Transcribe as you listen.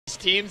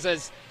teams,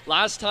 as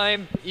last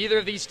time either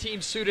of these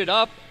teams suited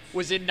up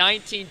was in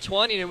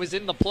 1920, and it was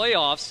in the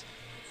playoffs.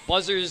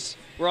 Buzzers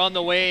were on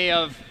the way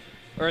of,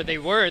 or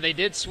they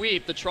did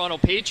sweep the Toronto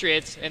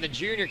Patriots, and the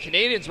Junior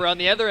Canadiens were on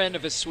the other end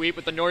of a sweep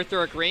with the North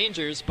York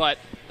Rangers, but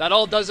that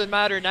all doesn't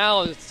matter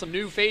now. Some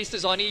new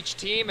faces on each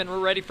team, and we're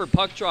ready for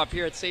puck drop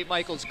here at St.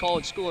 Michael's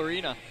College School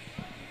Arena.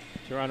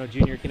 Toronto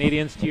Junior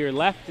Canadiens to your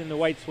left in the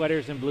white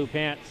sweaters and blue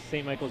pants.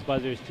 St. Michael's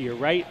Buzzers to your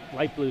right,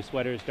 light blue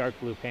sweaters, dark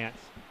blue pants.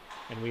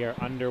 And we are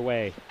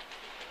underway.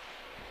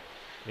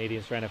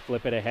 Canadiens trying to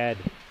flip it ahead.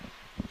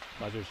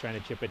 Buzzers trying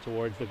to chip it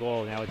towards the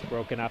goal. Now it's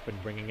broken up,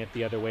 and bringing it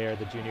the other way are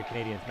the Junior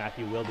Canadiens.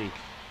 Matthew Wilde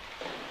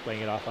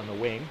playing it off on the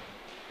wing.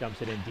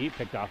 Dumps it in deep,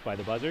 picked off by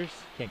the Buzzers.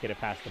 Can't get it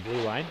past the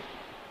blue line.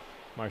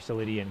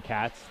 Marcelidi and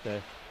Katz,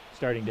 the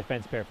starting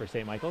defense pair for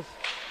St. Michael's.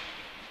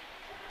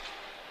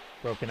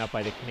 Broken up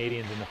by the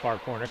Canadiens in the far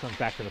corner. Comes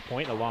back to the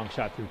point. A long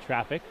shot through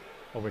traffic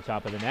over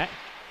top of the net.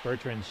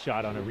 Bertrand's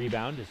shot on a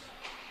rebound just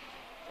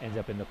ends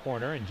up in the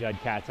corner, and Judd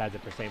Katz has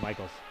it for St.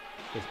 Michael's.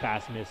 His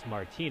pass missed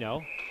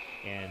Martino,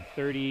 and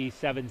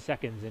 37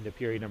 seconds into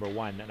period number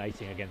 1, an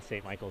icing against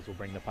St. Michael's will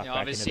bring the puck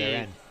back into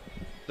their end.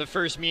 The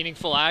first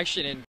meaningful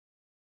action in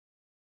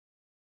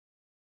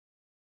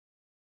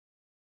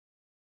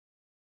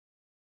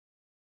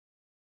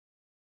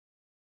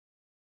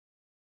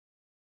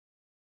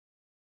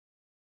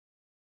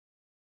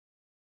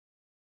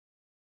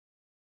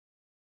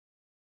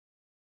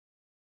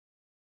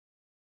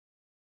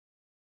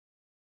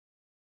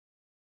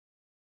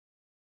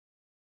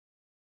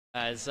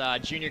as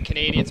Junior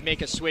Canadiens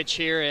make a switch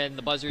here, and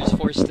the Buzzers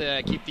forced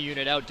to keep the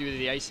unit out due to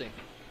the icing.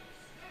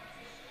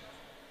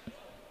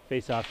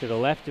 Face off to the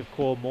left of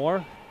Cole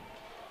Moore.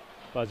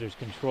 Buzzers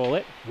control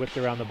it. Whipped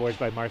around the boards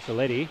by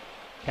Marcelidi.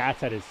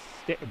 Katz had his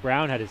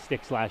Brown had his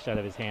stick slashed out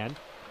of his hand.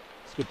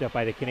 Scooped up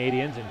by the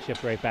Canadiens and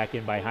chipped right back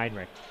in by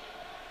Heinrich.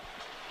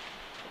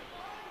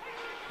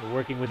 We're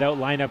working without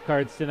lineup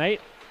cards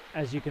tonight,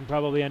 as you can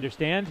probably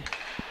understand.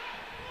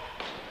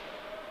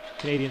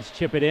 Canadiens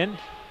chip it in.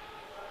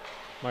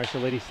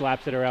 Marcelidi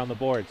slaps it around the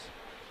boards.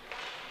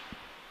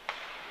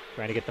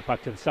 Trying to get the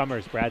puck to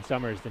Summers. Brad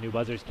Summers, the new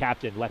Buzzers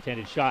captain.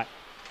 Left-handed shot.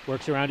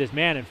 Works around his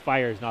man and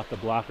fires, not the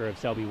blocker of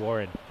Selby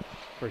Warren.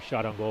 First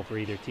shot on goal for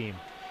either team.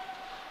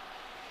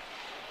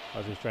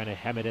 Buzzers trying to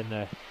hem it in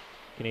the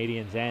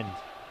Canadiens' end.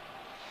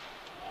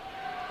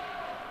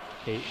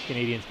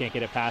 Canadiens can't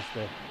get it past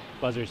the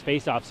Buzzers'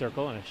 face-off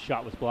circle, and a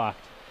shot was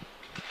blocked.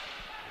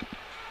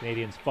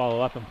 Canadiens follow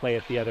up and play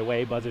it the other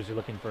way. Buzzers are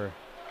looking for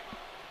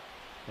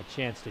a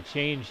chance to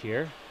change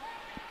here.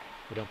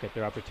 They don't get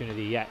their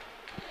opportunity yet.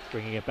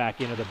 Bringing it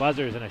back into the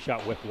Buzzers, and a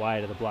shot whipped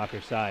wide of the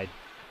blocker side.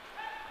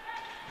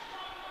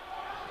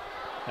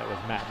 That was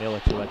Matt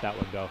Millick who let that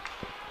one go.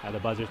 Now the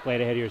Buzzers play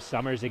it ahead. Here's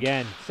Summers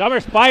again.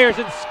 Summers fires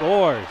and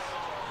scores.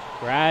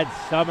 Brad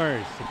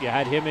Summers. If you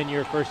had him in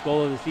your first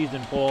goal of the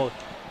season poll,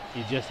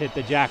 you just hit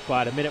the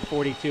jackpot. A minute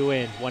 42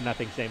 in,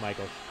 1-0 St.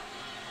 Michael's.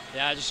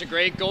 Yeah, just a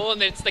great goal,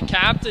 and it's the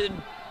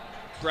captain,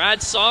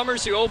 Brad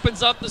Summers, who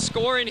opens up the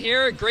scoring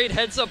here. A great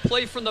heads-up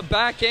play from the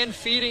back end,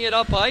 feeding it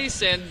up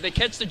ice, and they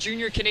catch the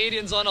Junior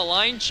Canadiens on a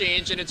line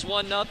change, and it's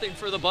 1-0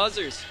 for the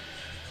Buzzers.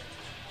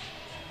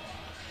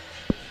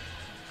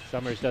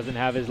 Summers doesn't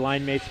have his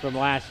line mates from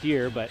last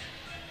year, but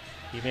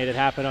he made it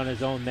happen on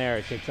his own there.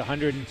 It takes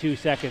 102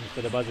 seconds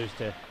for the Buzzers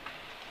to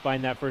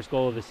find that first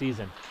goal of the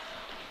season.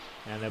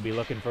 And they'll be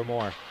looking for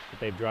more, but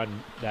they've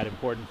drawn that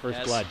important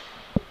first blood.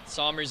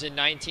 Summers in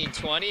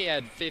 1920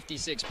 had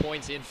 56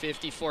 points in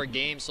 54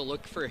 games, so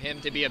look for him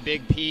to be a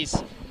big piece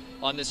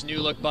on this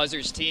new-look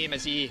Buzzers team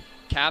as he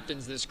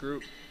captains this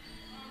group.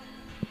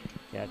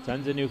 Yeah,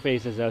 tons of new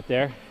faces out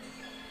there.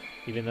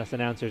 Even us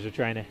announcers are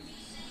trying to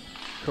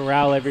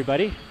corral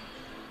everybody.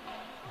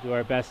 Do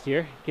our best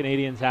here.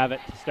 Canadiens have it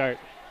to start.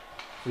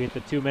 We hit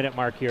the 2-minute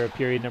mark here of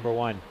period number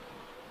 1.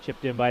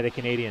 Chipped in by the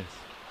Canadiens.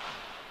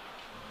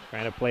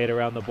 Trying to play it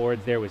around the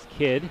boards there was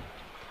Kidd.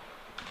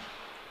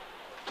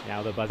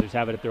 Now the Buzzers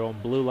have it at their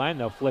own blue line.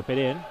 They'll flip it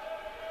in.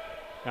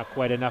 Not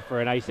quite enough for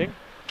an icing.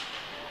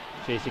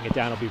 Chasing it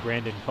down will be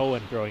Brandon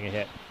Cohen throwing a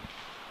hit.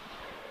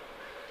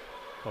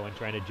 Cohen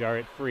trying to jar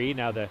it free.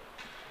 Now the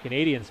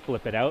Canadiens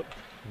flip it out.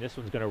 And this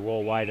one's going to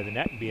roll wide of the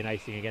net and be an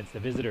icing against the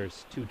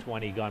visitors.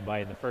 2:20 gone by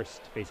in the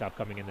first. Face-off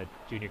coming in the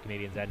Junior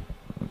Canadiens' end.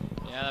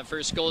 Yeah, that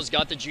first goal's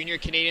got the Junior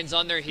Canadiens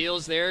on their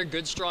heels there.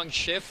 Good strong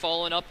shift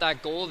following up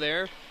that goal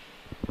there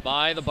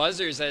by the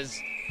Buzzers as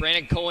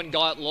Brandon Cohen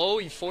got low.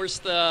 He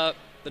forced the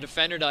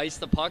defender to ice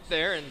the puck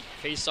there and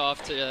face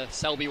off to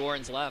Selby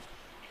Warren's left.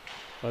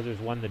 Buzzers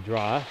won the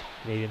draw.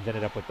 Canadiens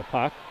ended up with the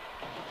puck.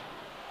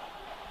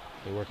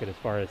 They work it as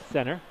far as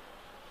center.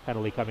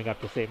 Penalty coming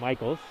up to St.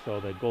 Michael's, so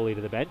the goalie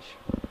to the bench.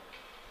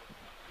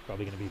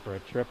 Probably going to be for a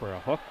trip or a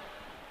hook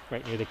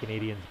right near the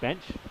Canadiens'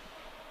 bench.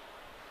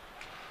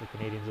 The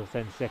Canadiens will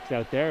send 6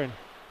 out there and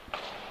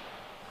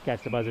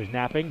catch the Buzzers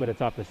napping, but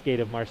it's off the skate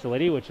of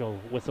Marcelidi, which will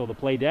whistle the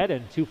play dead,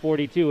 and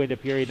 2:42 into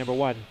period number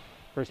 1.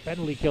 First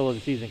penalty kill of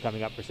the season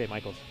coming up for St.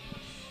 Michael's.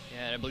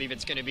 Yeah, and I believe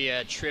it's going to be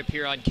a trip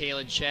here on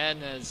Kalen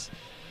Chen as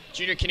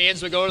Junior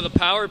Canadiens will go to the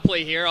power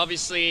play here.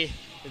 Obviously,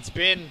 It's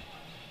been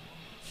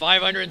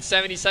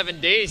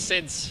 577 days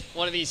since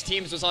one of these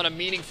teams was on a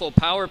meaningful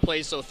power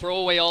play, so throw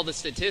away all the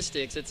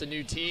statistics. It's a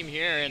new team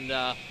here,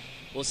 and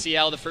we'll see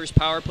how the first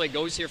power play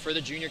goes here for the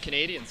Junior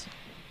Canadiens.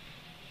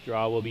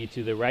 Draw will be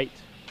to the right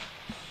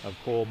of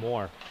Cole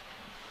Moore.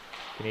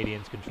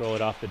 Canadiens control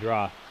it off the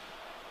draw.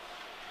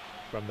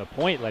 From the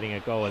point, letting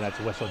it go, and that's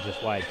whistled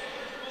just wide.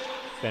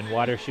 Ben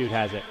Watershoot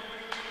has it.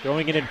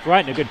 Throwing it in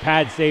front, and a good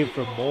pad save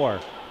from Moore.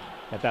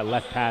 Got that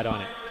left pad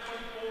on it.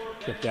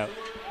 Tripped out.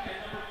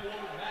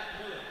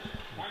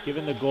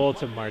 Given the goal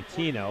to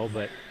Martino,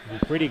 but we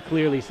pretty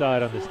clearly saw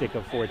it on the stick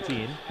of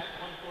 14.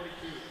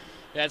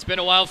 Yeah, it's been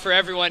a while for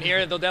everyone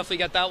here. They'll definitely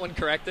get that one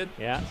corrected.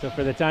 Yeah, so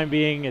for the time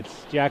being,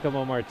 it's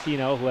Giacomo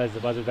Martino who has the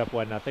buzzers up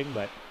 1-0,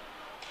 but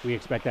we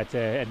expect that to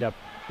end up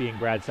being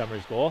Brad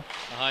Summers' goal.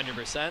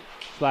 100%.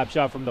 Slap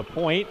shot from the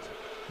point.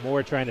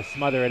 Moore trying to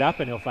smother it up,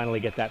 and he'll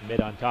finally get that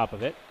mid on top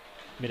of it.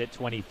 Minute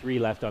 23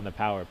 left on the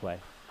power play.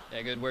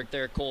 Yeah, good work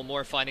there. Cole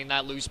Moore finding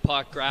that loose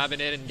puck, grabbing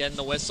it, and getting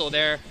the whistle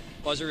there.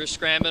 Buzzer is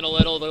scrambling a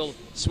little. They'll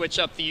switch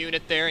up the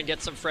unit there and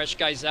get some fresh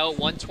guys out.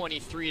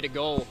 1:23 to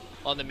go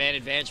on the man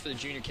advantage for the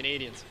Junior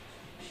Canadiens.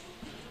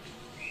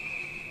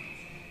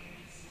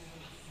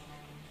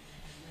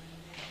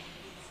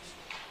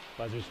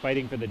 Buzzers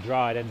fighting for the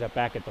draw. It ends up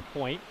back at the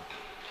point.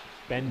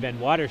 Ben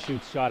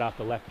Watershoot's shot off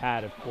the left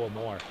pad of Cole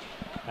Moore.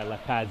 That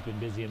left pad's been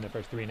busy in the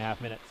first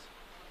 3.5 minutes,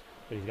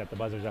 but he's got the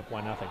Buzzers up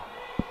 1-0.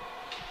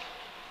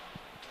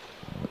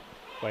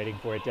 Fighting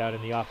for it down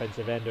in the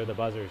offensive end are the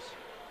Buzzers.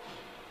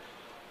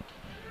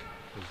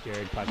 There's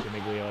Jared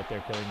Paciomiglio out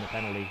there killing the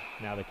penalty.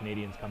 Now the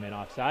Canadiens come in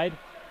offside.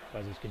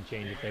 Buzzers can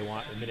change if they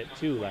want.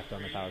 1:02 left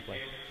on the power play.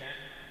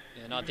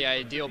 Yeah, not the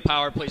ideal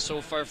power play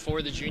so far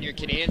for the Junior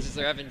Canadiens as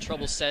they're having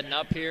trouble setting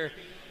up here.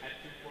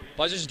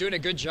 Buzzers doing a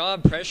good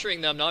job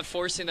pressuring them, not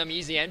forcing them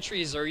easy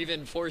entries or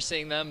even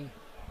forcing them,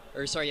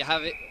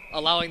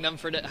 allowing them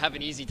to have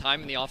an easy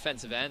time in the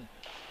offensive end.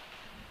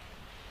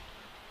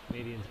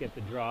 Canadiens get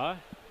the draw.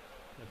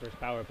 The first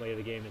power play of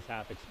the game is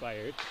half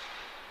expired.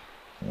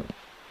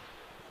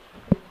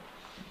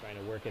 Trying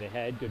to work it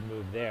ahead. Good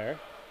move there.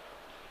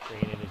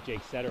 Bringing in is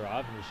Jake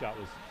Sedorov, and the shot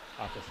was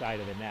off the side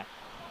of the net.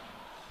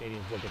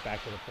 Canadiens will get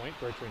back to the point.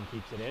 Bertrand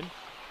keeps it in.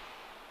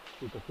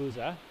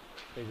 Kukakuza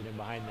plays it in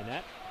behind the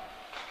net.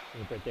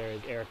 And right there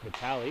is Eric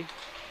Vitale.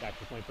 Back to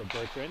the point for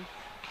Bertrand.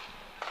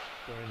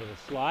 Going into the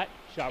slot.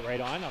 Shot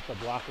right on off the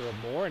blocker of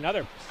Moore.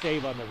 Another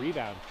save on the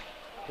rebound.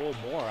 Cole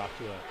Moore off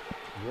to a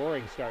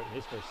roaring start in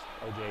his first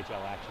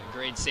OJHL action.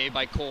 Great save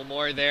by Cole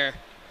Moore there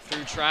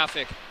through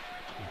traffic.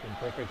 He's been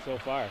perfect so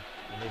far,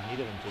 and they've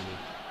needed him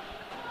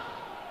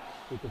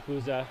to be.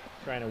 Kukakuza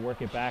trying to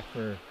work it back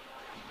for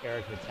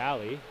Eric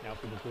Vitale. Now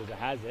Kukakuza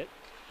has it.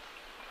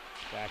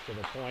 Back to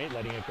the point.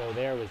 Letting it go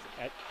there was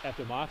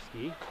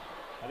Eftimovsky.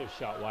 Another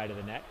shot wide of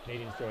the net.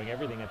 Canadiens throwing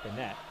everything at the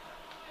net.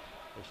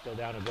 They're still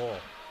down a goal.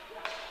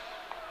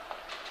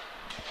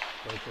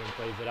 Bertrand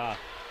plays it off.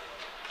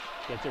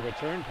 Gets a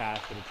return pass,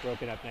 but it's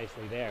broken up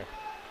nicely there.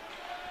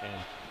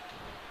 And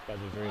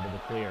Buzzers are able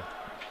to clear.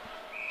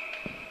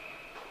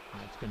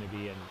 And that's going to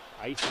be an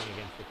icing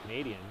against the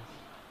Canadiens.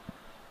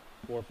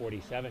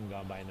 4:47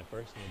 gone by in the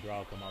first, and the draw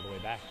will come all the way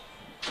back.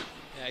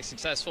 Yeah,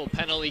 successful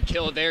penalty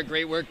kill there.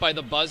 Great work by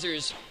the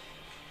Buzzers.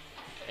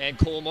 And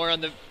Cole Moore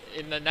in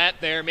the net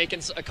there,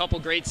 making a couple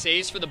great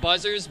saves for the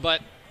Buzzers,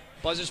 but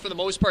Buzzers for the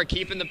most part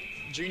keeping the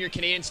Junior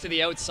Canadiens to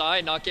the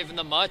outside, not giving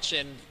them much,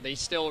 and they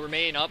still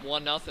remain up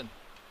 1-0.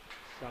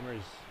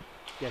 Summers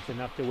gets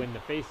enough to win the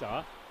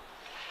face-off.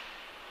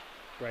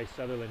 Bryce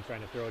Sutherland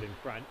trying to throw it in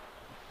front.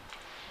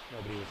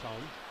 Nobody was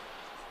home.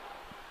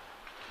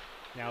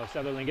 Now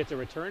Sutherland gets a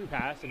return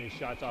pass, and his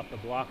shot's off the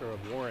blocker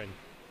of Warren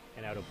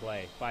and out of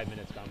play. 5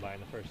 minutes gone by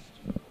in the first.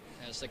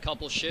 There's a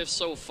couple shifts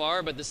so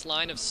far, but this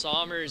line of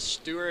Sommers,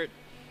 Stewart,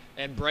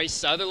 and Bryce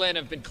Sutherland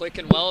have been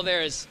clicking well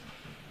there as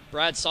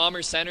Brad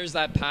Sommers centers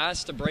that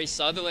pass to Bryce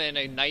Sutherland.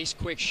 A nice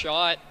quick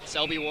shot.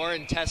 Selby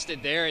Warren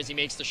tested there as he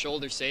makes the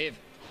shoulder save.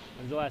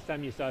 When's the last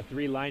time you saw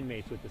 3 line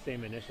mates with the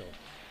same initial?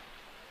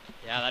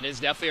 Yeah, that is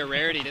definitely a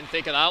rarity. Didn't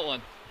think of that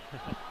one.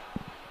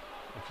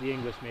 That's the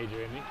English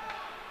major in me.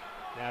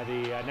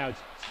 Now it's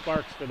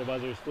Sparks for the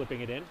Buzzers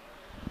flipping it in.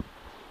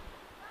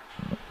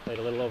 Played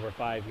a little over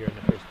 5 here in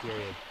the first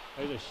period.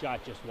 There's a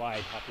shot just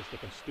wide off the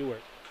stick of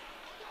Stewart.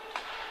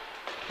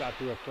 Shot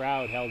through a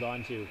crowd, held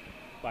onto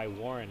by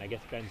Warren. I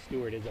guess Ben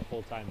Stewart is a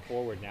full-time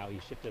forward now. He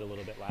shifted a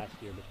little bit last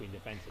year between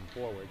defense and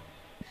forward.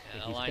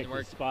 Yeah, that line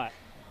worked. Spot.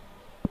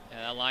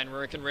 Yeah, that line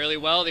working really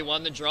well. They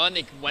won the draw and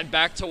they went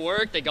back to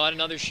work. They got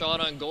another shot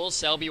on goal.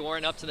 Selby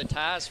Warren up to the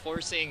task,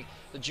 forcing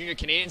the Junior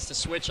Canadiens to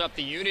switch up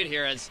the unit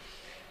here as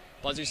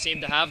Buzzers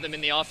seem to have them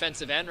in the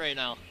offensive end right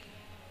now.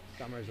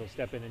 Summers will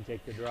step in and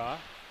take the draw.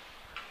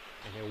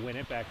 And he'll win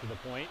it back to the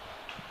point.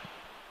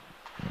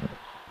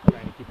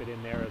 Trying to keep it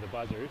in there are the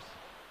Buzzers.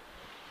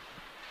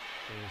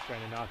 And he's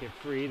trying to knock it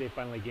free. They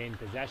finally gain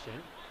possession.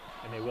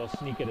 And they will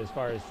sneak it as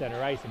far as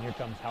center ice. And here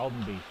comes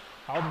Haldenby.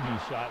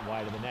 Haldenby's shot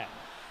wide of the net.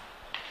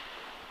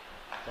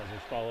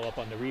 Buzzers follow up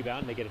on the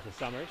rebound. They get it to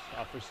Summers.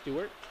 Off for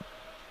Stewart.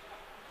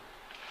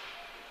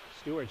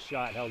 Stewart's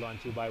shot held on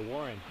to by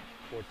Warren.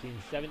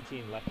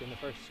 14-17 left in the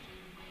first.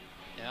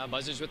 Yeah,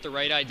 Buzzers with the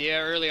right idea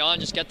early on.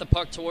 Just get the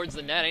puck towards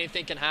the net.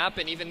 Anything can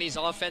happen. Even these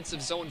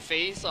offensive zone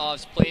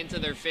face-offs play into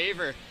their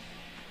favor.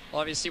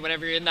 Obviously,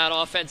 whenever you're in that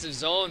offensive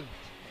zone,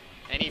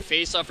 any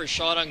face-off or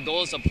shot on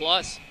goal is a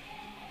plus.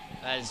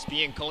 As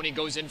Bianconi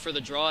goes in for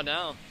the draw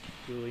now.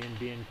 Julian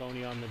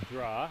Bianconi on the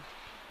draw.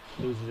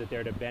 Loses it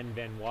there to Ben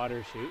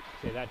Watershoot.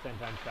 Say that 10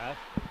 times fast.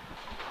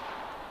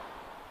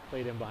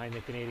 Played him behind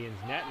the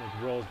Canadiens net, and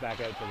it rolls back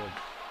out to the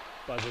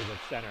Buzzers at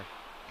center.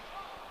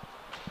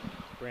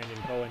 Brandon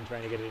Cohen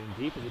trying to get it in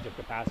deep as he took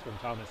the pass from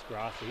Thomas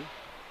Grossi.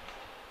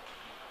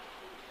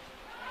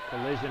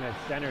 Collision at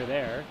center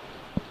there.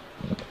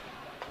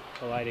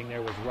 Colliding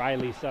there was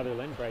Riley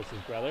Sutherland,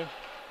 Bryce's brother.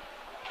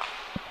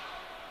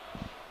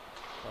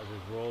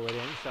 Buzzers roll it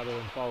in.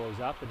 Sutherland follows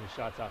up, and the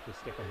shot's off the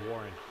stick of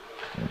Warren.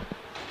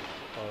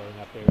 Following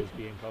up there is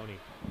Bianconi.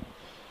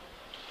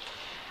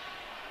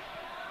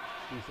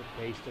 Decent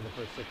pace to the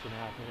first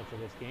 6.5 minutes of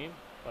this game.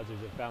 Buzzers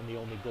have found the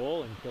only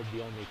goal and killed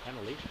the only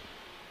penalty.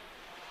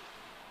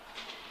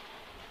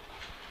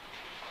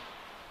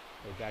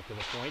 Go back to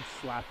the point.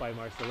 Slap by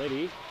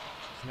Marcelletti.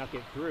 Snuck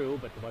it through,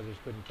 but the Buzzers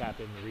couldn't tap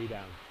in the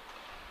rebound.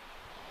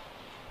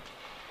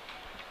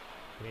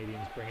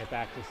 Canadiens bring it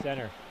back to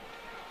center.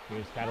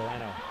 Here's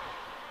Catalano.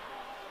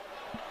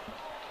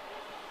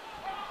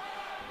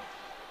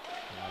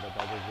 Now the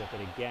Buzzers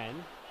with it again.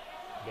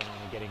 Again,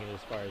 only getting it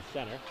as far as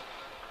center.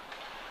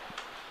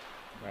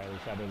 Riley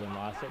Sutherland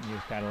lost it, and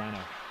here's Catalano.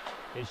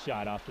 His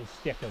shot off the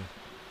stick of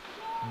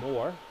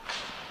Moore.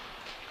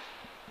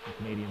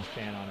 The Canadiens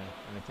fan on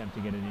an attempt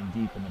to get it in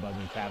deep, and the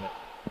Buzzers have it.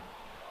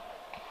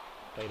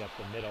 Played up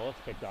the middle. It's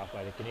picked off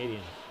by the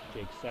Canadiens.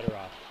 Jake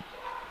Sederoff.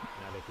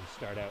 Now they can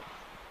start out.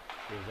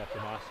 Here's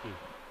Efremowski.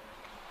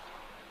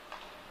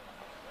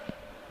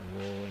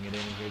 Rolling it in,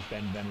 and here's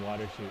Ben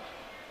Watershoot.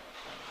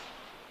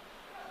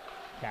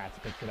 Katz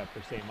picks it up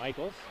for St.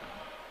 Michael's.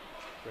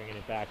 Bringing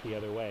it back the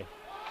other way.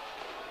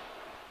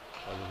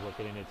 Buzzers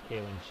working in, it's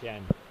Kalen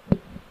Shen.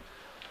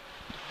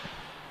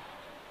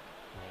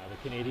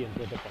 The Canadiens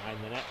with it behind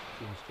the net.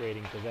 Teams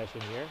trading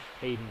possession here.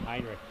 Hayden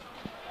Heinrich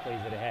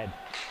plays it ahead.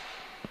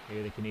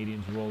 Here the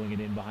Canadiens rolling it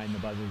in behind the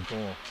Buzzers'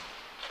 goal.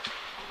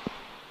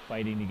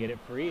 Fighting to get it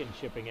free and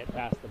shipping it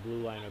past the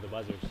blue line of the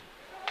Buzzers.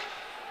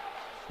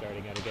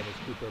 Starting out again is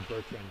Cooper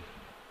Bertrand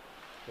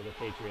for the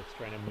Patriots,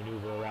 trying to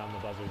maneuver around the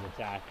Buzzers'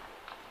 attack.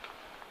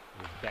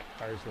 Here's Beck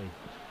Parsley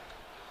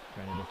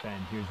trying to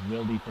defend. Here's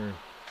Wilde for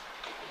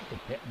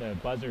the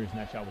Buzzers, and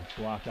that shot was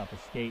blocked off a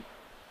skate.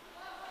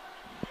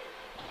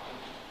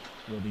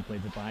 Wilde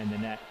plays it behind the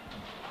net.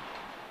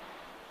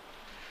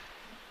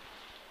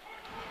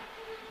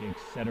 Jake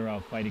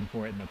Sederoff fighting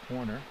for it in the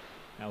corner.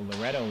 Now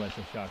Loretto lets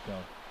a shot go.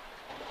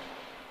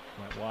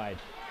 Went wide.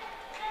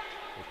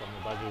 Here come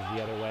the Buzzers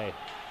the other way.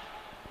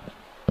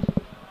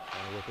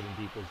 Trying to work it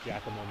in deep was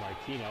Giacomo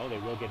Martino. They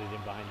will get it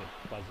in behind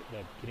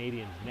the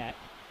Canadiens net.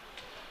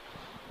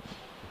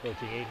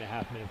 Approaching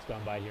 8.5 minutes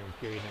gone by here in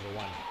period number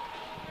 1.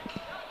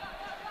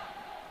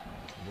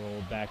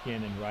 Rolled back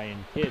in, and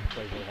Ryan Kidd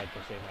plays it ahead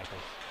for St.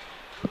 Michael's.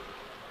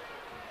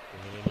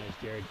 Bringing in is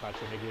Jared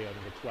Cocciamiglio,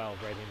 number 12,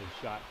 right-handed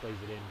shot, plays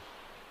it in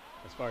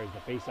as far as the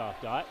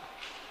face-off dot.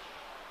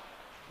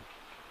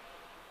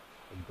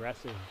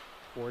 Aggressive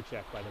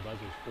forecheck by the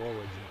Buzzers forwards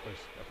in the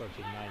first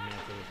approaching 9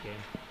 minutes of this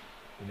game.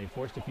 And they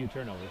forced a few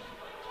turnovers.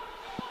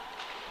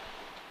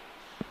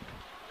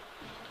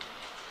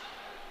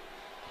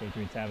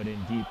 Patriots have it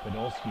in deep.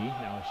 Podolski,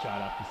 now a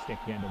shot off the stick,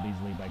 handled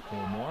easily by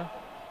Cole Moore.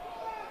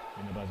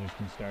 And the Buzzers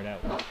can start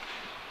out.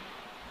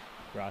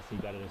 Rossi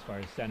got it as far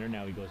as center.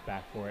 Now he goes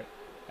back for it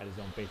at his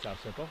own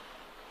face-off circle.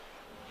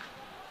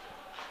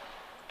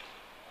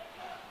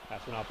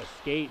 Passing off a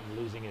skate and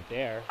losing it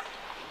there.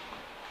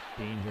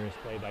 Dangerous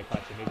play by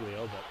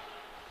Cocciamiglio, but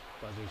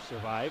Buzzers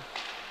survive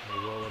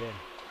and they roll it in.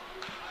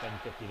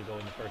 10:50 to go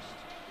in the first.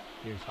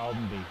 Here's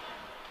Haldenby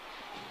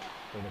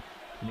for the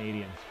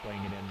Canadiens,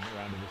 playing it in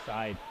around to the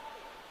side.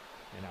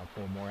 And now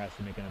Cole Moore has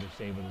to make another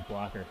save with his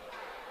blocker.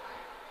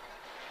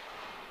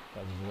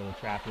 Buzzers a little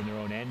trapped in their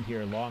own end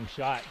here. Long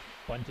shot,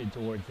 bunted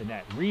towards the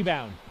net.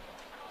 Rebound,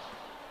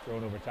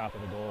 thrown over top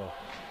of the goal.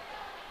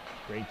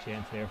 Great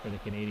chance there for the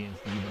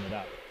Canadiens to even it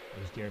up.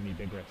 There's Jeremy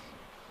Bigris.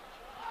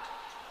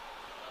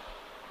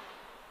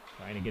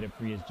 Trying to get it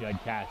free as Judd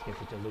Katz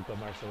gets it to Luca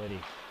Marcelletti.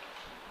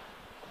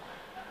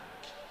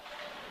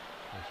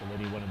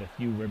 Marcelletti, one of the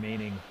few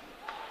remaining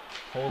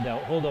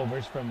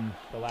holdovers from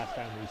the last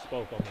time we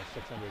spoke almost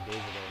 600 days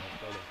ago in this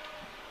building.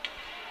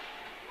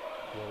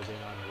 Rolls in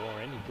on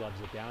Warren, he gloves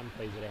it down,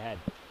 plays it ahead.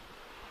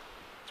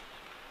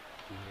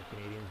 Junior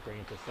Canadiens bring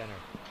it to center.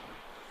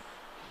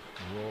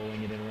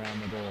 Rolling it in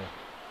around the goal.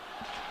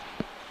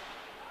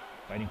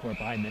 Fighting for it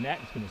behind the net,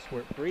 it's going to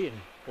squirt free, and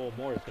Cole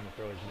Moore is going to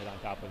throw his mid on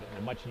top of it. And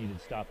a much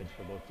needed stoppage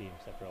for both teams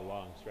after a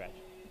long stretch.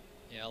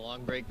 Yeah,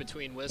 long break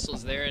between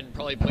whistles there, and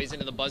probably plays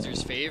into the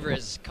Buzzers' favor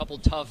as a couple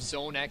tough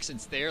zone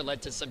exits there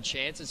led to some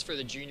chances for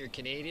the Junior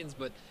Canadiens,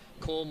 but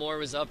Cole Moore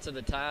was up to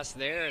the task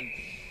there, and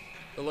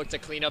they'll look to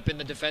clean up in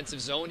the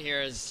defensive zone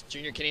here as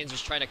Junior Canadiens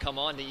was trying to come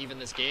on to even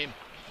this game.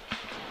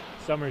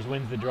 Summers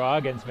wins the draw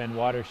against Van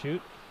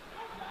Watershoot.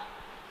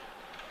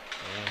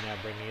 And now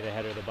bringing it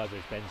ahead of the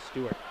buzzers, Ben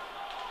Stewart.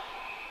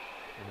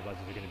 And the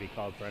buzzers are going to be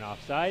called for an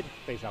offside.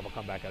 Faceoff will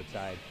come back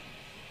outside.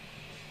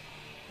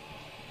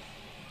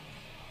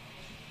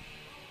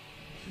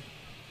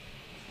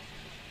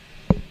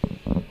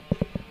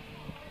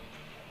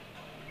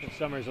 So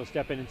Summers will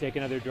step in and take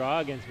another draw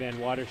against Van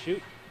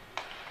Watershoot.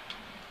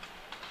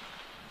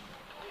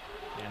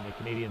 And the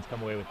Canadiens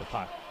come away with the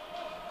puck.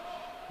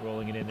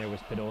 Rolling it in there was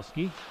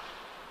Podolski.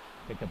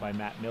 Picked up by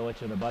Matt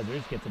Milich of the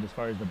Buzzers. Gets it as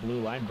far as the blue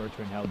line.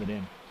 Bertrand held it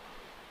in.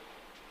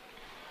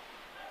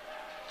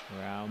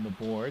 Around the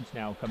boards.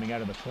 Now coming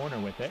out of the corner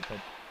with it, but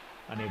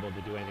unable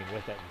to do anything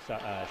with it.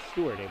 And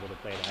Stewart able to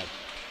play it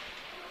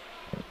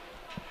ahead.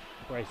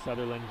 Bryce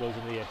Sutherland goes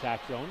into the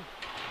attack zone.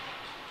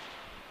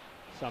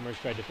 Summers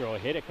tried to throw a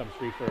hit. It comes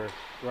free for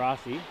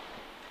Grossi.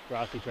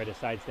 Grossi tried to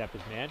sidestep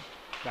his man.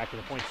 Back to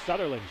the point.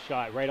 Sutherland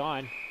shot right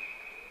on.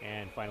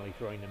 And finally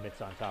throwing the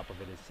mitts on top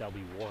of it is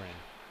Selby Warren.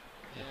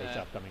 The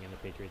face-off coming in the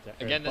Patriots.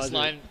 Again, this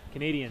line.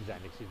 Canadiens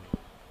end, excuse me.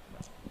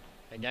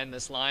 Again,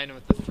 this line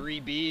with the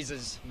 3 Bs,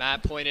 as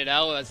Matt pointed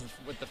out, as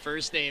with the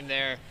first name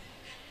there.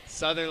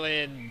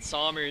 Sutherland,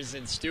 Sommers,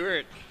 and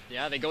Stewart.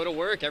 Yeah, they go to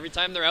work. Every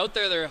time they're out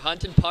there, they're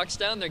hunting pucks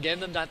down. They're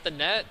getting them at the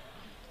net.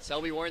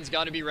 Selby Warren's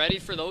got to be ready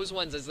for those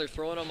ones as they're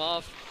throwing them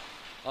off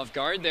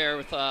guard there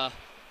with a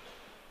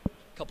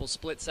couple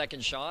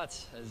split-second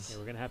shots. Yeah,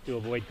 we're going to have to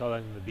avoid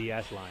calling them the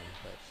BS line.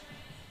 But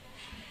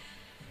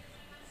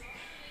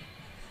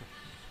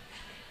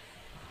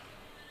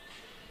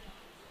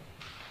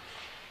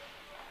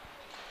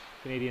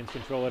Canadiens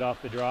control it off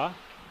the draw.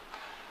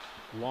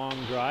 Long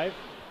drive,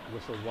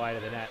 whistled wide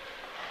of the net.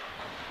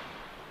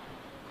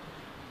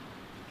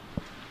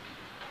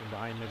 From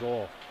behind the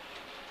goal.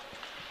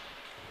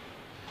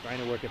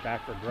 Trying to work it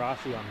back for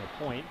Grossi on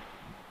the point.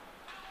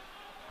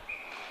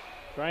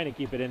 Trying to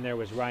keep it in there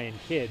was Ryan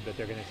Kidd, but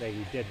they're going to say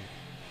he didn't.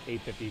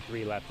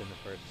 8:53 left in the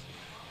first.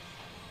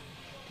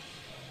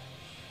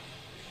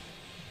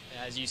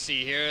 As you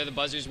see here, the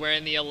Buzzers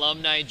wearing the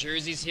alumni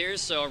jerseys here.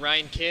 So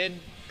Ryan Kidd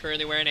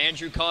currently wearing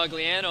Andrew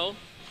Cogliano.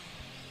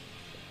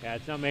 Yeah,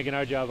 it's not making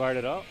our job hard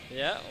at all.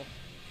 Yeah,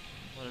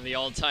 one of the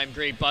all-time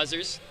great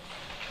Buzzers.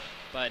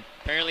 But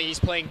apparently he's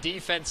playing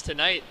defense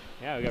tonight.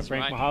 Yeah, we got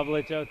Frank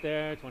Mahovlich out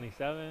there,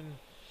 27.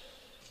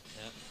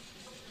 Yeah,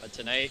 but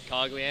tonight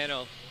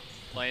Cogliano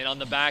playing on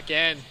the back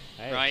end.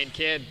 Hey. Ryan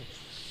Kidd.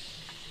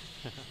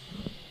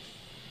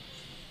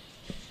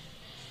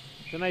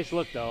 It's a nice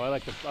look, though. I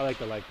like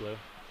the light blue.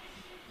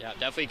 Yeah,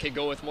 definitely could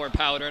go with more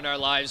powder in our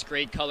lives.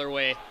 Great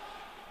colorway.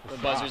 The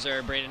Buzzers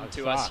are bringing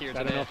to us here today.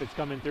 I don't know if it's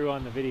coming through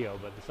on the video,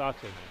 but the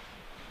socks are nice.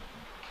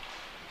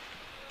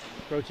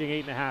 Approaching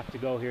 8.5 to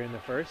go here in the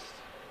first.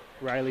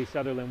 Riley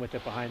Sutherland with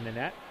it behind the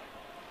net.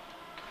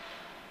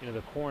 Into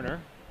the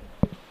corner.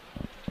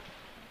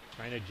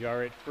 Trying to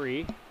jar it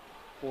free.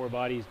 4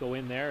 bodies go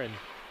in there, and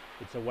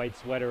it's a white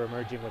sweater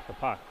emerging with the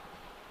puck.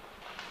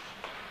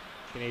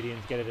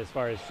 Canadiens get it as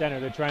far as center.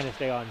 They're trying to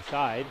stay on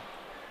side,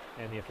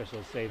 and the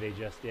officials say they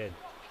just did.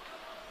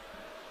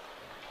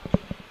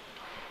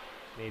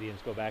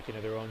 Canadiens go back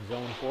into their own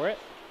zone for it.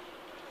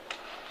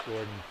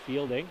 Jordan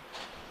fielding.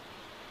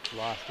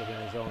 Lost it in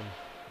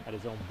at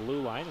his own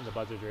blue line, and the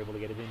Buzzers are able to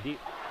get it in deep.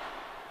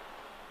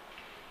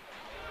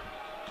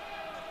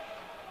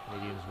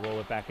 Canadiens roll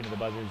it back into the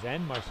Buzzers'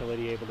 end.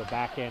 Marcelletti able to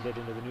backhand it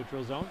into the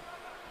neutral zone.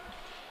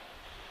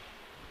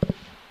 And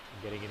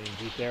getting it in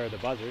deep there are the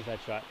Buzzers. That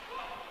shot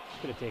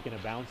could have taken a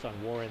bounce on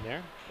Warren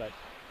there, but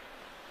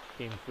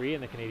came free,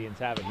 and the Canadiens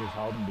have it. Here's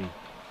Haldenby.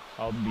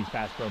 Haldenby's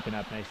pass broken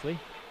up nicely.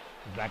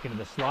 Back into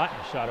the slot,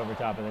 and a shot over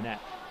top of the net.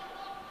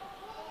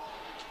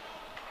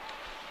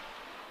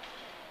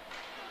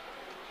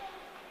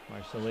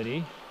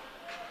 Marcelletti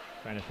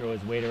trying to throw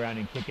his weight around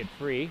and kick it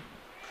free.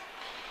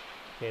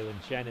 Kalen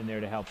Chen in there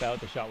to help out.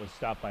 The shot was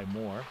stopped by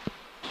Moore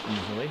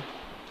easily.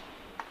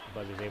 The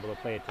Buzzers able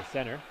to play it to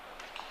center.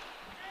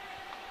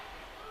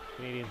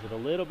 Canadiens with a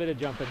little bit of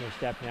jump in their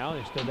step now.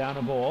 They're still down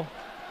a goal.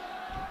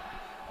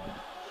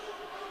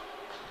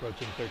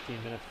 Approaching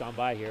 13 minutes gone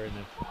by here in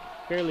the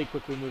fairly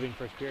quickly moving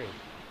first period.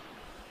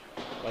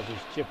 Buzzers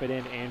chip it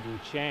in. Andrew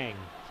Chang.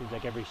 Seems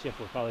like every shift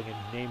we're calling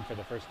a name for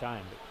the first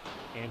time.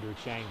 But Andrew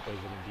Chang plays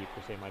it in deep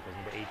for St. Michael's,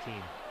 number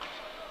 18.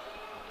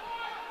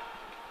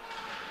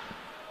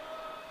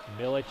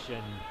 Milich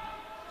and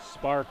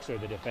Sparks are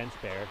the defense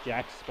pair.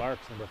 Jack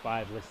Sparks, number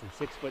 5, listed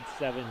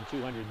 6'7",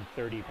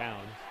 230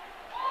 pounds.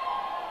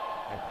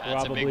 I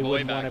probably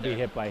wouldn't want to be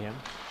hit by him.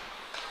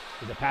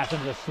 There's a pass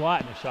into the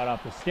slot and a shot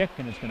off the stick,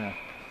 and it's going to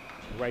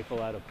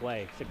rifle out of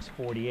play.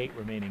 6:48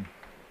 remaining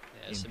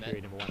in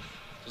period number 1.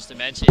 Just to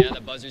mention,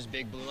 the Buzzers'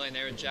 big blue line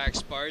there with Jack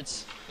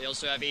Sparks. They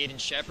also have Aiden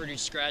Shepard,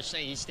 who's scratched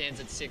tonight. He stands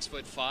at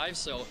 6'5",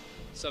 so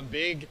some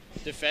big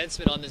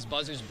defensemen on this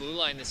Buzzers' blue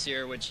line this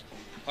year, which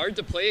hard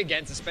to play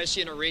against,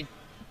 especially in a rink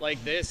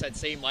like this at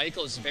St.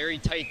 Michael's. Very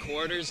tight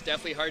quarters,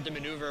 definitely hard to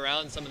maneuver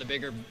around some of the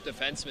bigger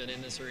defensemen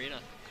in this arena.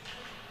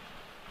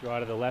 Draw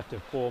to the left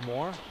of Cole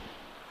Moore.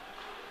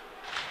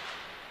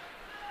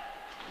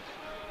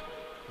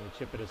 They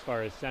chip it as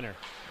far as center.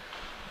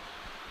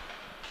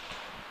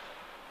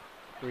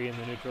 3 in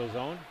the neutral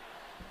zone.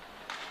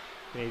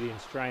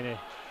 Canadiens trying to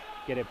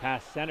get it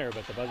past center,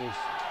 but the Buzzers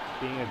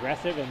being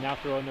aggressive and now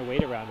throwing their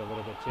weight around a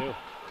little bit too.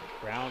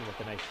 Brown with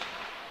a nice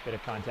bit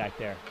of contact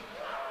there.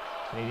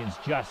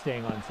 Canadiens just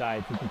staying on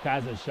side.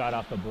 Fukukaza's shot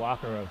off the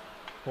blocker of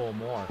Cole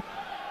Moore.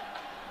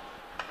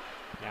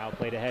 Now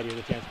played ahead. Here's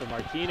a chance for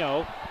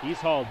Martino. He's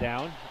hauled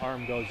down.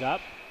 Arm goes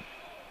up.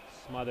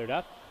 Smothered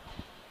up.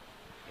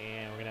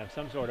 And we're going to have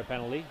some sort of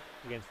penalty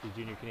against the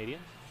junior Canadiens.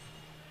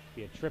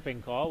 Be a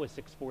tripping call with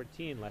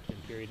 6:14 left in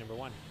period number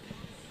 1.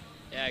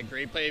 Yeah,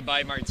 great play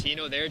by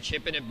Martino there,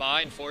 chipping it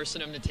by and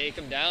forcing him to take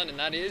him down. And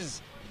that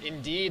is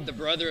indeed the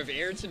brother of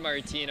Ayrton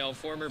Martino,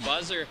 former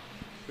Buzzer,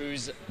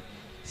 who's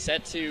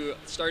set to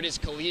start his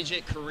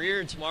collegiate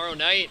career tomorrow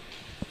night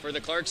for the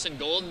Clarkson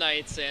Golden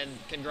Knights. And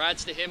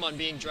congrats to him on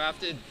being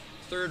drafted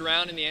 3rd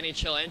round in the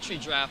NHL entry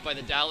draft by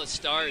the Dallas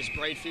Stars.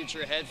 Bright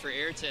future ahead for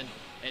Ayrton,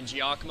 and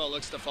Giacomo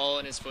looks to follow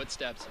in his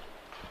footsteps.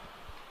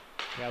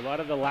 Yeah, a lot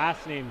of the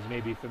last names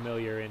may be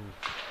familiar in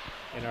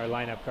our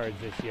lineup cards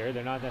this year.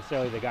 They're not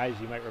necessarily the guys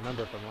you might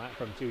remember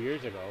from 2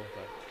 years ago.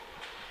 But.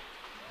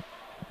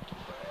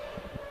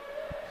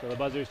 So the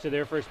Buzzers to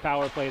their first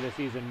power play this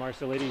season.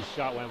 Marceliti's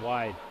shot went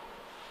wide.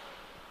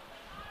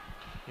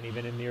 And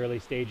even in the early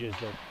stages,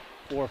 the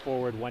 4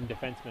 forward, 1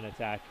 defenseman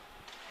attack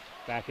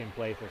back in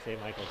play for St.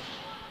 Michael's.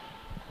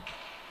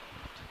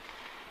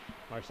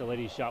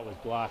 Marceliti's shot was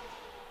blocked,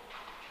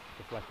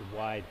 deflected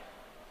wide.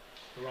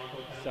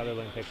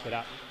 Sutherland picks it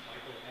up.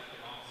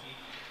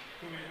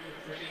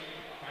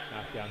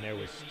 Knocked down there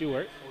was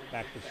Stewart.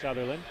 Back for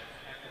Sutherland.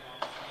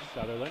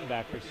 Sutherland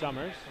back for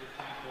Summers.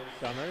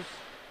 Summers.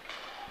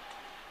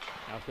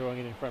 Now throwing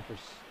it in front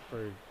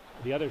for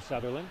the other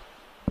Sutherland.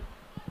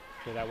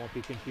 So that won't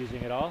be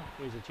confusing at all.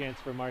 Here's a chance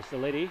for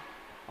Marceliti.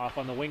 Off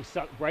on the wing.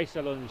 Bryce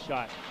Sutherland's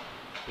shot.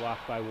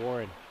 Blocked by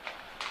Warren.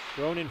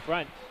 Thrown in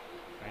front.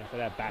 Trying for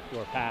that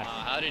backdoor pass.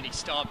 How did he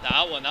stop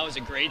that one? That was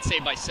a great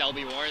save by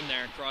Selby Warren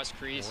there, cross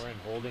crease. Warren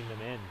holding them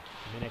in.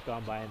 A minute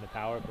gone by in the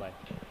power play.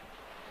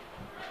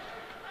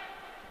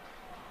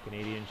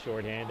 Canadian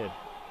shorthanded.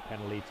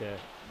 Penalty to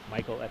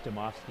Michael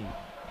Etimovsky.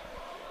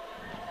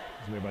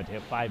 We're about to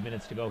hit 5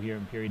 minutes to go here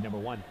in period number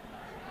 1.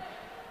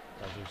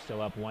 Buzzers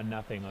still up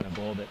 1-0 on a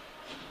goal that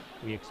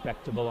we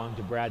expect to belong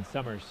to Brad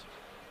Summers.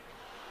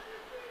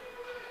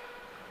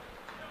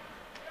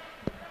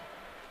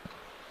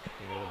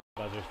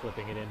 Buzzers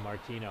flipping it in.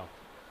 Martino.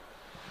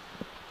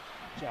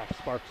 Jack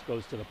Sparks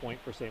goes to the point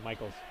for St.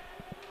 Michael's.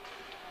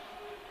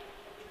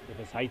 If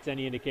his height's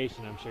any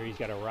indication, I'm sure he's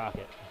got a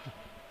rocket.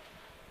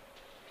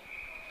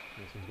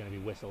 This one's going to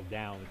be whistled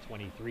down with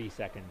 23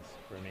 seconds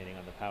remaining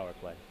on the power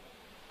play.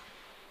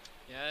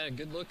 Yeah, a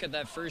good look at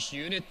that first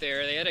unit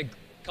there. They had a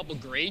couple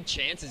great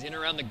chances in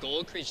around the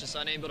goal crease, just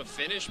unable to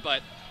finish,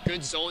 but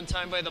good zone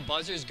time by the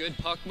Buzzers, good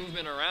puck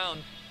movement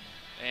around.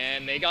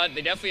 And they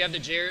definitely have the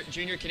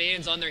junior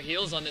Canadiens on their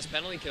heels on this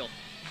penalty kill.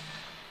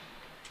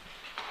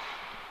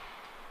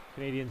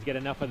 Canadiens get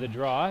enough of the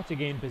draw to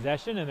gain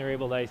possession, and they're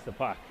able to ice the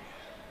puck.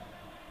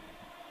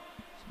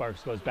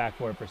 Sparks goes back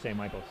for it for St.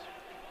 Michael's.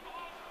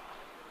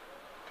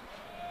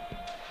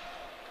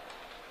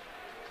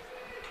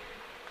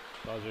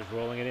 Buzzers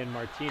rolling it in.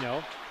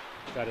 Martino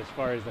got as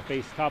far as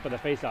the top of the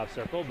face-off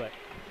circle, but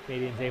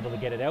Canadiens able to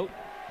get it out,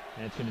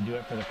 and it's going to do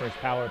it for the first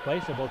power play.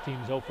 So both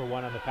teams 0 for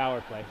 1 on the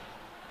power play.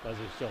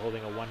 Buzzers still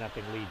holding a 1-0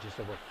 lead, just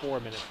over 4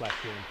 minutes left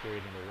here in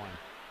period number 1.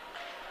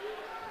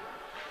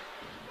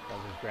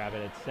 Buzzers grab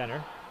it at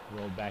center,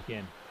 rolled back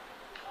in.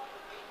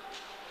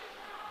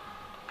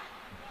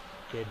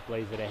 Kidd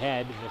plays it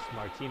ahead, missed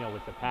Martino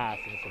with the pass,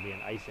 and this will be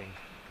an icing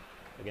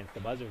against the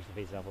Buzzers.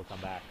 The faceoff will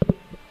come back.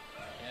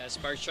 Yeah,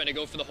 Sparks trying to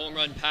go for the home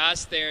run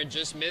pass there and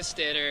just missed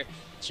it, or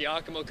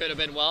Giacomo could have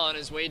been well on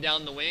his way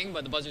down the wing,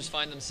 but the Buzzers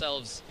find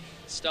themselves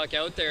stuck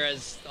out there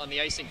as on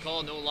the icing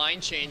call, no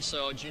line change,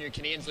 so junior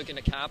Canadiens looking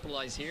to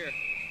capitalize here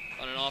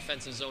on an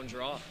offensive zone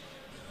draw.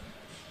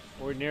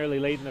 Ordinarily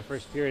late in the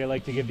first period, I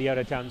like to give the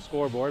out-of-town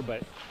scoreboard,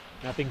 but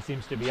nothing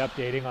seems to be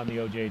updating on the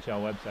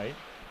OJHL website.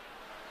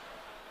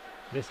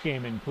 This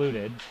game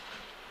included.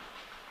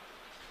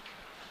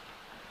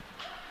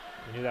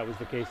 We knew that was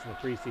the case in the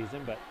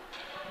preseason, but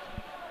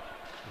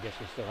I guess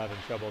we're still having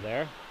trouble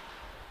there.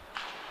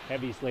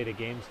 Heavy slate of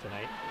games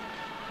tonight.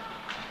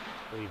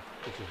 I believe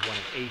this is one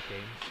of 8 games.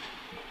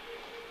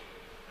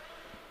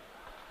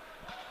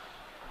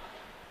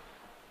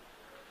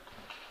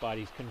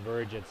 Bodies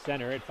converge at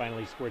center. It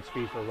finally squirts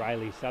free for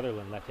Riley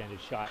Sutherland.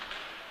 Left-handed shot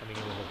coming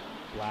in with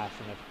a blast,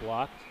 and that's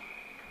blocked.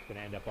 It's going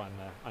to end up on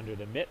under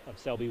the mitt of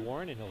Selby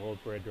Warren, and he'll hold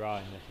for a draw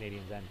in the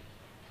Canadiens' end.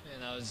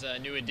 And that was a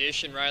new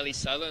addition. Riley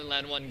Sutherland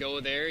let one go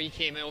there. He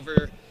came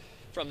over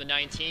from the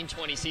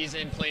 19-20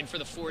 season, playing for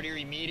the Fort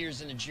Erie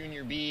Meteors in the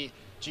Junior B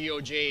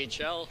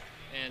OJHL,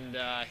 and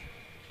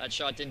that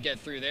shot didn't get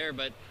through there,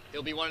 but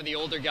he'll be one of the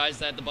older guys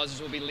that the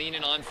Buzzers will be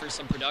leaning on for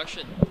some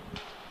production.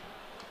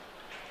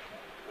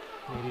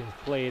 Canadiens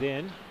play it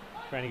in.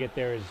 Trying to get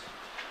there is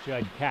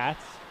Judd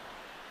Katz.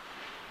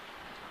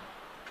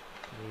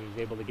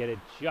 He's able to get it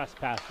just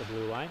past the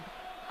blue line.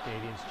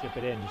 Canadiens chip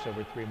it in, just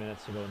over 3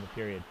 minutes to go in the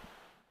period.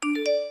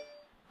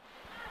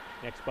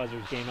 Next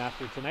Buzzers game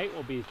after tonight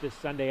will be this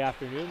Sunday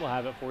afternoon. We'll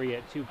have it for you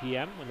at 2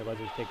 p.m. when the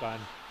Buzzers take on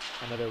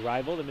another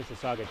rival, the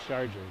Mississauga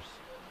Chargers.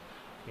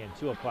 Again,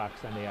 2 o'clock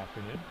Sunday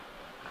afternoon.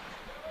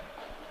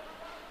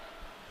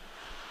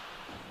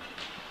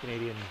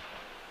 Canadian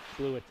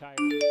blew a tire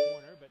in the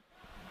corner, but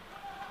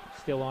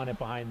still on it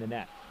behind the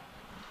net.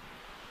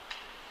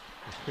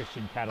 It's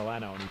Christian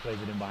Catalano, and he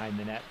plays it in behind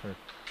the net for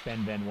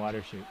Ben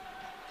Watershoot.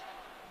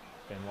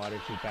 Ben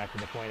Watershoot back to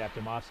the point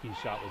after Mofsky's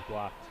shot was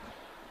blocked.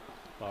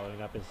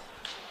 Following up is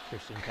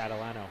Christian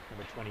Catalano,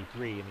 number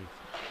 23, and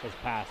his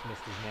pass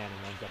missed his man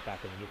and ends up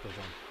back in the neutral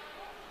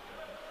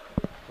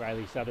zone.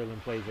 Riley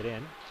Sutherland plays it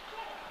in.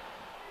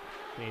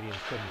 Canadians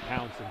couldn't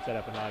pounce and set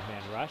up an odd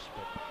man rush,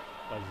 but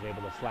Buzz is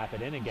able to slap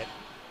it in and get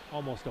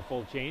almost a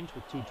full change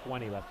with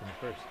 2:20 left in the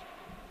first.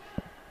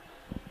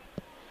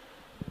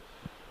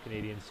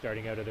 Canadians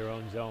starting out of their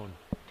own zone.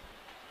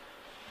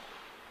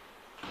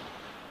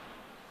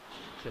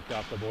 Chipped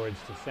off the boards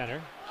to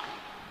center.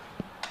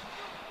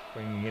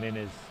 Bringing it in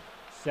is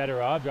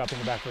Setterov, dropping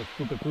it back for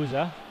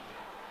Fukakuza.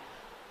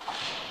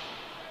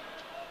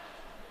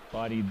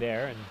 Bodied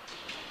there, and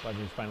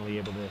Buzzers finally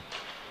able to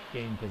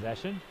gain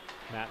possession.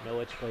 Matt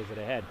Milich plays it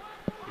ahead.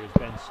 Here's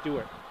Ben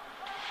Stewart.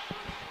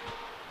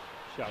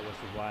 Shot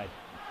whistled wide.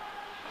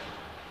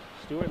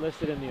 Stewart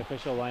listed in the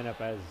official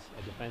lineup as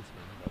a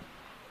defenseman, but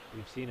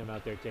we've seen him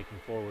out there taking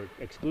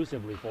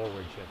exclusively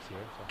forward shifts here,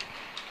 so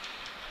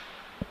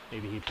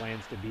maybe he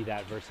plans to be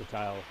that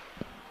versatile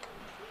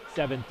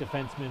 7th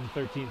defenseman,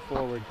 13th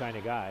forward kind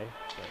of guy.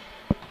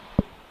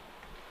 But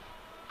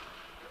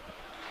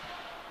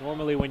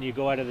normally when you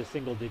go out of the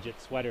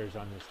single-digit sweaters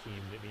on this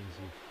team, it means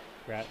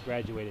you've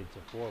graduated to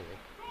forward.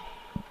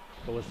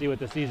 But we'll see what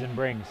the season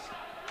brings.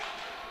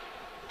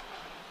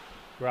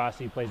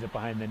 Grossi plays it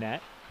behind the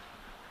net.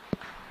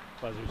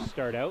 Buzzers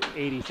start out,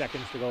 80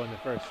 seconds to go in the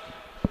first.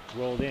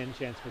 Rolled in,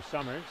 chance for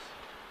Summers.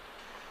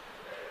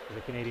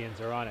 The Canadians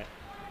are on it.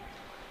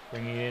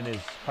 Bringing it in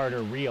is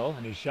Carter Reel,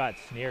 and his shot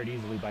snared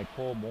easily by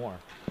Cole Moore,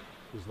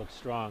 who's looked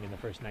strong in the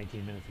first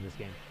 19 minutes of this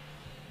game.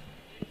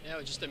 Yeah,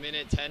 with just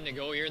 1:10 to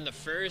go here in the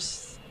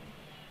first.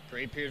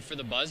 Great period for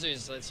the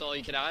Buzzers. That's all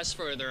you could ask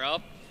for. They're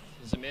up.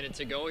 There's a minute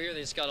to go here.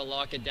 They just got to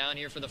lock it down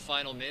here for the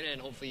final minute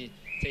and hopefully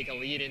take a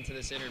lead into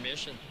this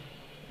intermission.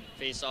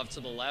 Face off to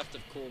the left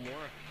of Cole Moore.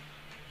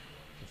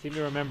 I seem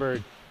to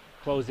remember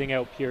closing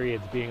out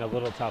periods being a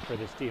little tough for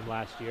this team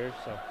last year,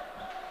 so.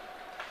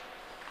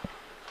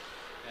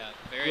 Yeah,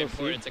 very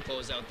important to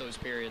close out those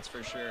periods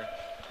for sure.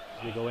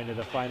 As we go into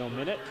the final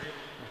minute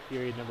of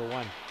period number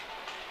 1.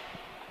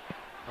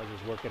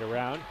 Buzzers work it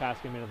around,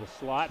 passing him into the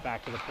slot,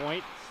 back to the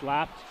point,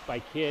 slapped by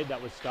Kidd.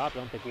 That was stopped. I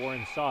don't think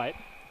Warren saw it.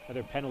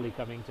 Another penalty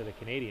coming to the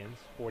Canadians.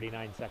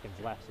 49 seconds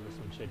left, so this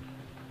one should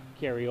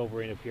carry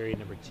over into period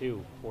number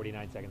 2.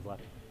 49 seconds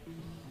left.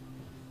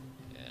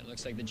 Yeah, it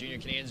looks like the junior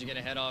Canadians are going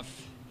to head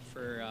off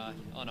for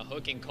on a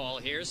hooking call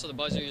here. So the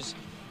Buzzers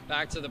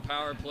back to the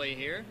power play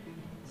here.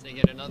 So they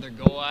get another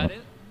go at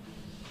it.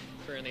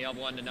 Currently up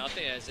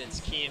 1-0 as it's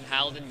Keane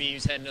Haldenby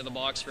who's heading to the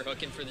box for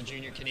hooking for the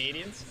junior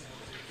Canadians.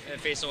 And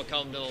face will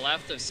come to the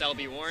left of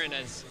Selby Warren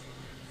as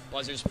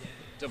Buzzers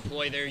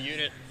deploy their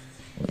unit.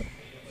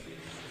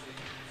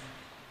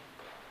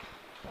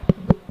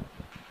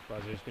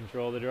 Buzzers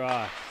control the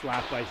draw.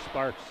 Slapped by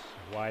Sparks,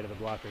 wide of the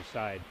blocker's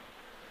side.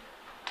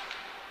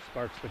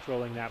 Sparks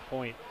patrolling that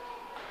point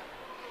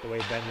the way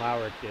Ben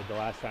Lowrick did the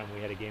last time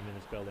we had a game in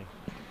this building.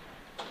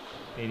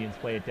 Canadians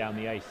play it down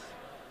the ice.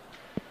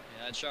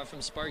 Yeah, that shot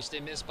from Sparks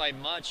didn't miss by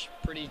much.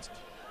 Pretty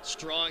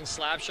strong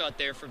slap shot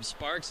there from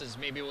Sparks, as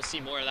maybe we'll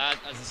see more of that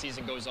as the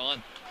season goes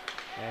on.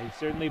 Yeah, he's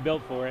certainly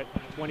built for it.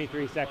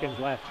 23 seconds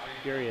left,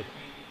 period.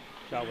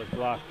 Shot was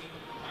blocked.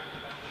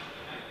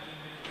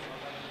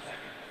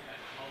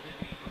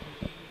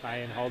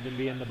 Ryan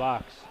Haldenby in the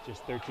box.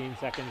 Just 13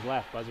 seconds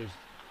left. Buzzers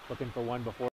looking for one before